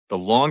The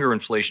longer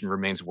inflation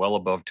remains well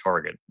above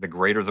target, the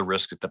greater the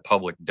risk that the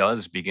public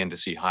does begin to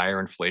see higher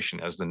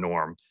inflation as the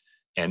norm.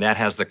 And that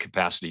has the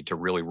capacity to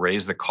really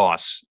raise the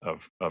costs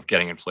of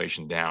getting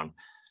inflation down.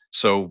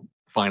 So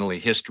finally,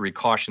 history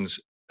cautions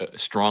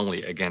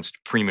strongly against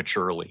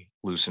prematurely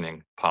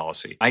loosening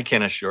policy. I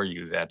can assure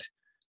you that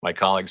my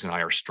colleagues and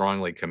I are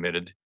strongly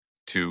committed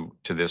to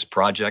this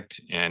project,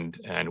 and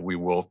we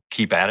will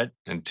keep at it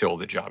until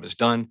the job is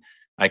done.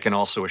 I can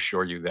also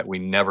assure you that we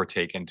never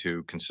take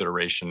into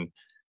consideration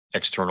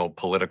external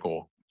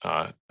political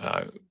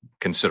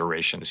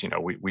considerations. You know,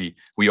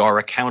 we are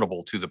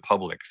accountable to the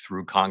public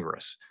through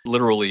Congress.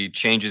 Literally,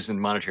 changes in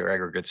monetary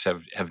aggregates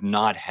have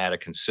not had a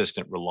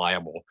consistent,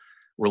 reliable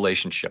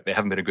relationship. They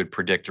haven't been a good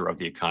predictor of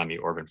the economy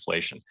or of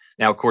inflation.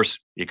 Now, of course,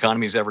 the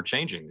economy is ever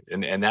changing,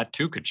 and that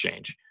too could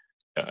change.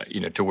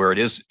 To where it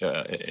is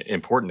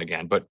important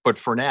again. But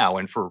for now,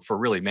 and for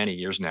really many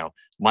years now,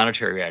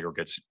 monetary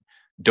aggregates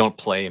don't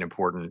play an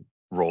important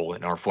role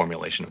in our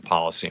formulation of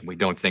policy, and we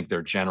don't think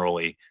they're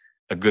generally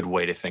a good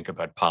way to think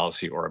about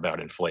policy or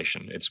about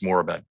inflation. It's more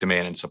about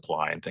demand and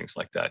supply and things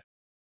like that.